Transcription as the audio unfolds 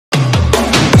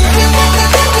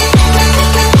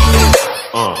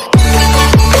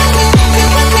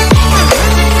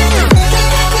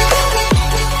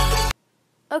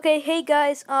Okay, hey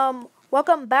guys,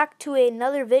 welcome back to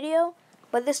another video,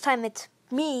 but this time it's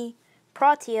me,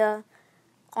 Pratia,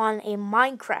 on a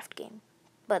Minecraft game.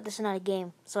 But this is not a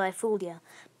game, so I fooled you.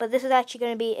 But this is actually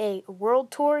going to be a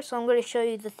world tour, so I'm going to show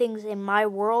you the things in my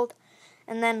world,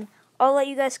 and then I'll let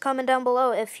you guys comment down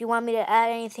below if you want me to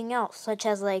add anything else, such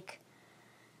as like,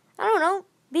 I don't know,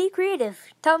 be creative.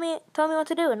 Tell me what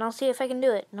to do, and I'll see if I can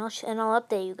do it, and I'll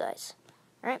update you guys.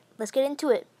 All right, let's get into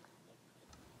it.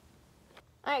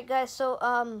 Alright guys, so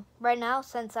right now,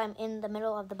 since I'm in the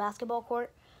middle of the basketball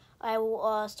court, I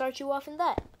will start you off in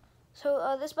that.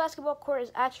 So this basketball court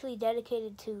is actually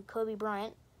dedicated to Kobe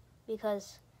Bryant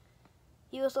because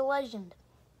he was a legend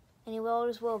and he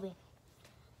always will be.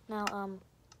 Now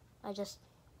I just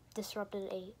disrupted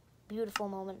a beautiful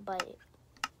moment by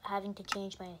having to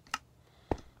change my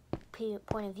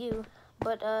point of view,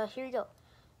 but here you go.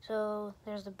 So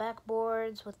there's the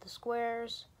backboards with the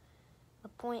squares. The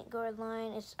point guard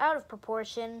line is out of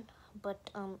proportion,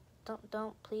 but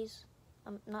don't please.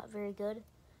 I'm not very good.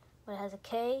 But it has a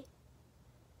K.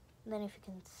 And then if you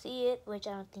can see it, which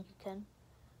I don't think you can.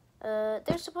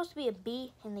 There's supposed to be a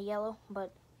B in the yellow,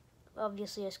 but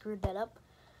obviously I screwed that up.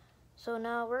 So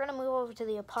now we're gonna move over to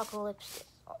the apocalypse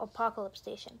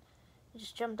station. You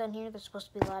just jump down here. There's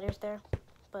supposed to be ladders there,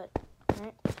 but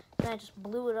alright. Then I just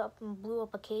blew it up and blew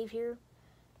up a cave here.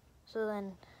 So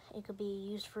then it could be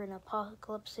used for an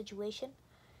apocalypse situation.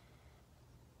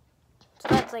 So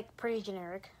that's like pretty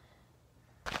generic.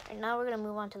 And now we're gonna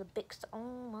move on to the big stuff.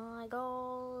 Oh my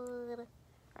god.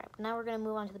 Alright, now we're gonna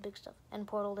move on to the big stuff. End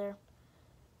portal there.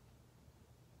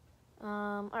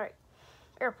 Alright.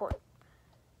 Airport.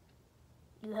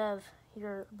 You have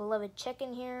your beloved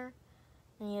check-in here.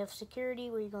 And you have security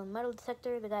where you go in metal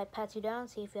detector. The guy pats you down,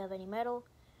 see if you have any metal.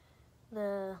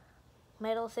 The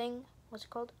metal thing, what's it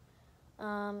called?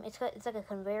 It's like a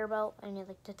conveyor belt, and it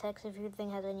like detects if your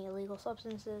thing has any illegal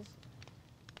substances.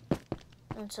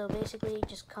 And so basically, you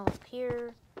just come up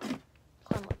here,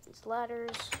 climb up these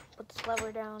ladders, put this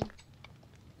lever down,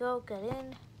 go, get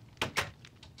in.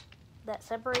 That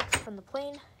separates from the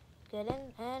plane, get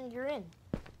in, and you're in.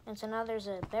 And so now there's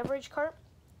a beverage cart,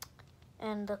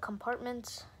 and the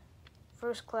compartments,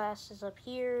 first class is up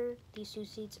here, these two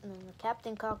seats, and then the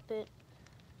captain cockpit.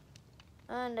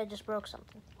 And I just broke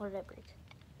something. What did I break?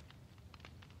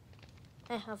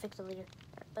 I'll fix it later.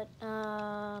 But,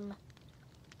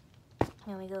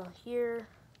 here we go. Here.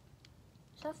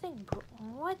 Something.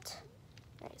 What?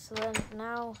 Alright, so then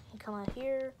now you come out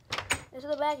here. This is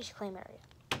the baggage claim area.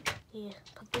 You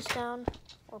put this down,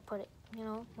 or put it, you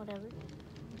know, whatever.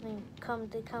 And then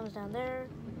it comes down there.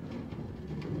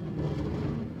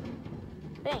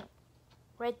 Bang.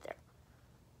 Right there.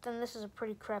 Then this is a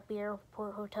pretty crappy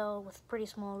airport hotel with pretty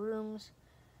small rooms.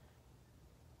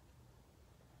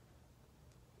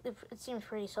 It seems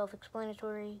pretty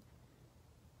self-explanatory.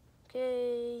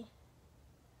 Okay.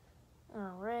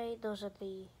 Alright, that's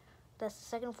the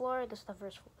second floor, that's the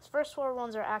first floor. The first floor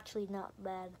ones are actually not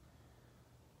bad.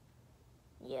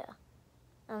 Yeah.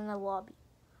 And the lobby.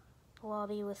 The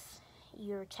lobby with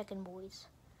your check-in boys.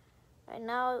 Alright,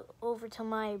 now over to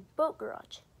my boat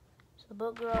garage. So the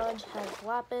boat garage has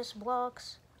lapis,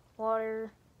 blocks,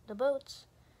 water, the boats,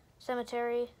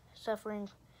 cemetery,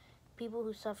 people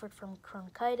who suffered from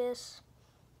bronchitis.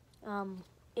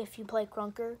 If you play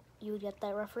Crunker, you would get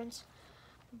that reference.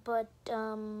 But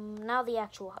now the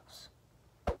actual house.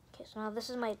 Okay, so now this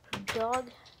is my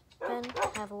dog pen.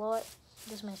 I have a lot.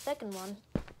 This is my second one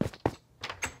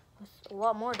with a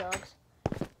lot more dogs.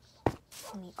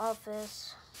 In the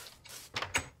office.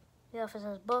 The office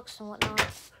has books and whatnot.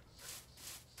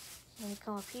 Then you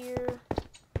come up here,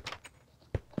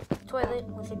 toilet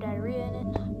with your diarrhea in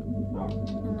it,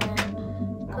 and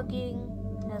then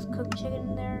cooking, has cooked chicken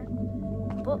in there,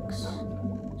 books,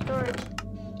 storage,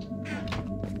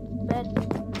 bed.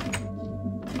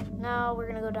 Now we're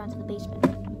gonna go down to the basement.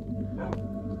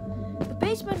 The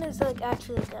basement is like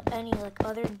actually like any like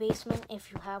other basement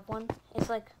if you have one. It's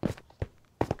like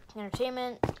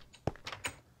entertainment,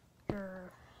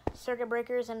 your circuit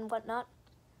breakers and whatnot.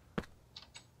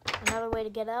 Another way to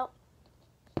get out.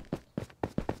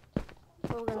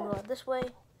 So we're gonna go out this way.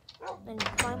 Then you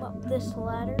climb up this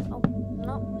ladder. Oh,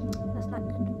 no, that's not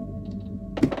good.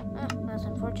 That's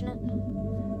unfortunate.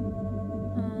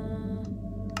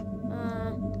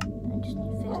 I just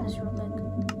need to fix this real quick.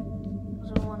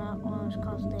 Because I don't want to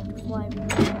constantly have to fly everywhere.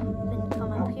 Then you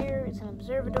come up here. It's an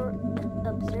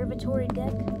observatory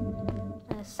deck.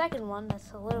 And a second one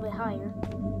that's a little bit higher.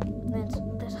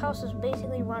 This house is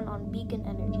basically run on beacon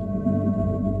energy.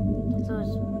 So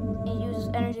it uses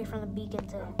energy from the beacon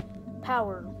to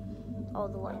power all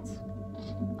the lights.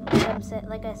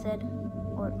 Like I said,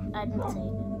 or I didn't say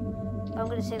it. I'm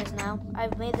gonna say this now.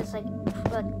 I've made this like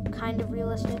kind of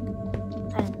realistic,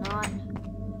 kind of not.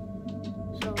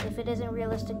 So if it isn't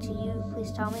realistic to you,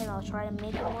 please tell me and I'll try to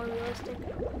make it more realistic.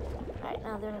 Alright,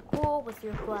 now there's a pool with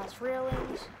your glass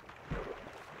railings.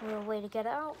 A way to get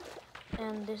out.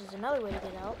 And this is another way to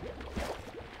get out.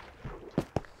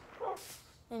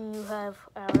 And you have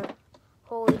our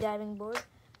holy diving board.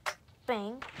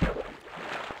 Bang.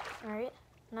 Alright,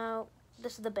 now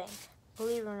this is the bank.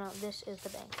 Believe it or not, this is the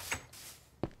bank.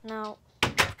 Now,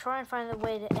 try and find a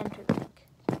way to enter the bank.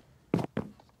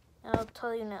 I'll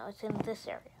tell you now, it's in this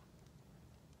area.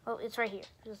 Oh, it's right here.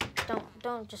 Just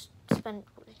don't just spend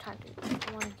your time to it.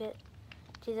 You want to get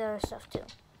to the other stuff too.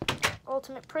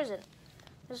 Ultimate prison.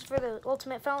 This is for the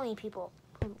ultimate felony people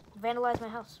who vandalize my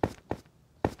house.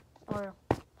 Or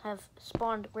have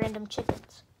spawned random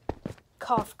chickens.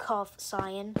 Cough, cough,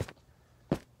 Cyan.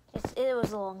 It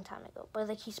was a long time ago, but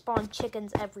like he spawned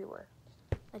chickens everywhere.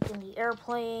 Like in the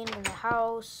airplane, in the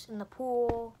house, in the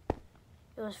pool.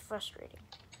 It was frustrating.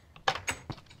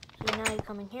 So now you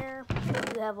come in here,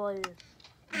 you have all your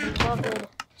beloved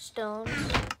stones,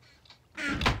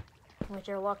 which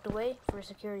are locked away for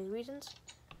security reasons.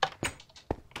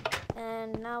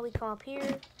 And now we come up here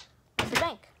with the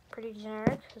bank. Pretty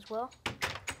generic as well.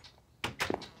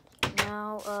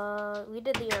 Now, we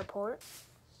did the airport.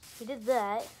 We did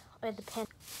that. I had the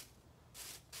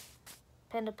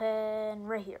panda pen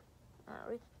right here.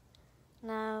 Alright.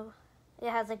 Now, it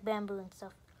has like bamboo and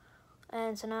stuff.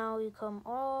 And so now you come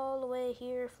all the way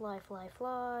here, fly, fly,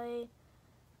 fly.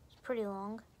 It's pretty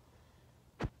long.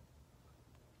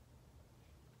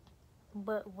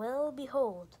 But well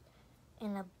behold,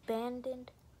 an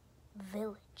abandoned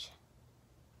village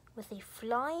with a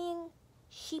flying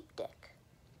sheep deck.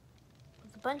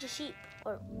 With a bunch of sheep,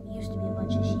 or used to be a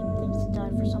bunch of sheep. They just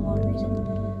died for some odd reason.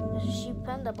 There's a sheep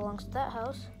pen that belongs to that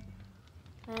house.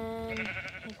 And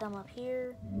you come up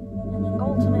here, and the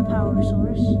ultimate power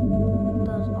source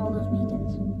does all those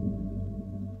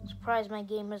beacons. Surprised my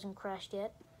game hasn't crashed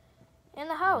yet. And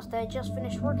the house that I just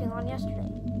finished working on yesterday.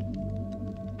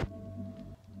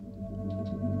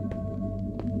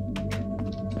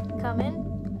 Come in,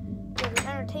 there's an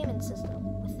entertainment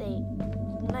system with a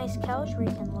nice couch where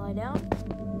you can lie down,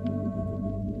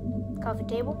 coffee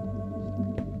table,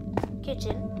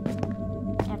 kitchen.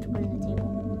 I have to put in the table.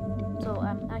 So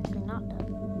I'm actually not done.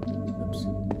 Oops.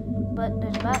 But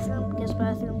there's a bathroom, guest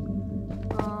bathroom.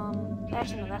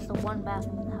 Actually no, that's the one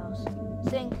bathroom in the house.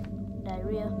 Sink,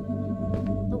 diarrhea,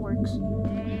 the works.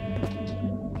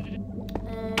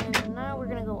 And now we're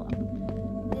gonna go up.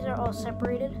 These are all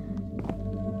separated.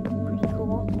 Pretty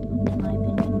cool, in my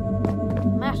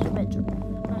opinion. Master bedroom.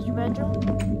 Master bedroom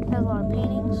has a lot of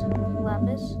paintings,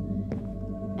 lapis,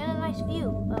 and a nice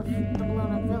view of the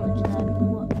blown up village that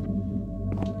blew up.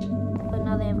 But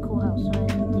now they have a cool house, so I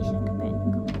think they should come back.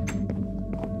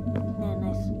 And a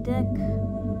nice deck.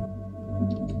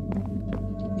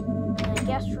 And a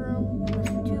guest room with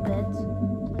 2 beds.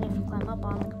 When you have to climb up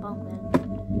on like a bunk bed.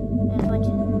 And a bunch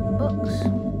of books.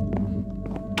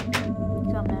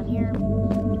 Come down here.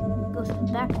 Go through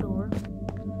the back door.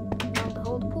 And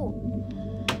behold the pool.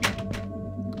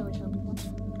 Original pool.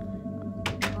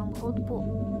 Behold the pool.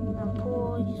 Now the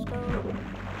pool, you just go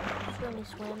swimmy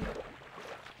swim.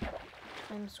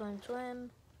 Swim, swim, swim,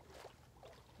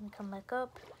 and come back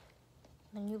up,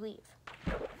 then you leave.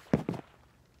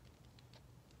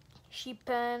 Sheep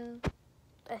pen.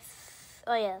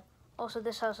 Oh yeah. Also,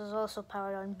 this house is also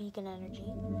powered on beacon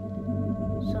energy,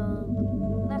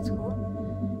 so that's cool.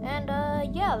 And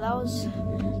yeah,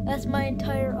 that's my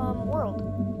entire world.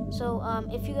 So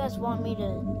if you guys want me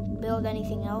to build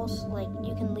anything else, like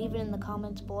you can leave it in the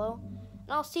comments below,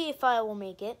 and I'll see if I will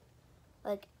make it.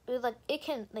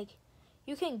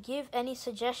 You can give any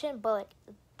suggestion, but like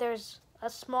there's a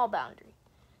small boundary.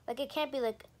 Like it can't be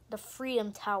like the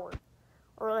Freedom Tower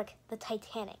or like the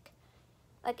Titanic.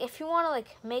 Like if you want to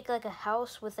like make like a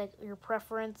house with like your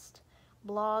preferenced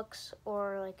blocks,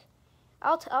 or like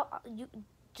you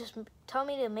just tell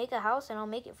me to make a house and I'll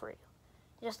make it for you.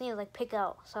 You just need to like pick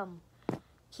out some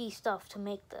key stuff to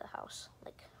make the house,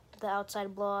 like the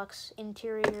outside blocks,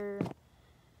 interior,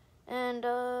 and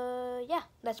yeah,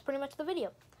 that's pretty much the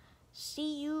video.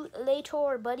 See you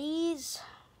later, buddies.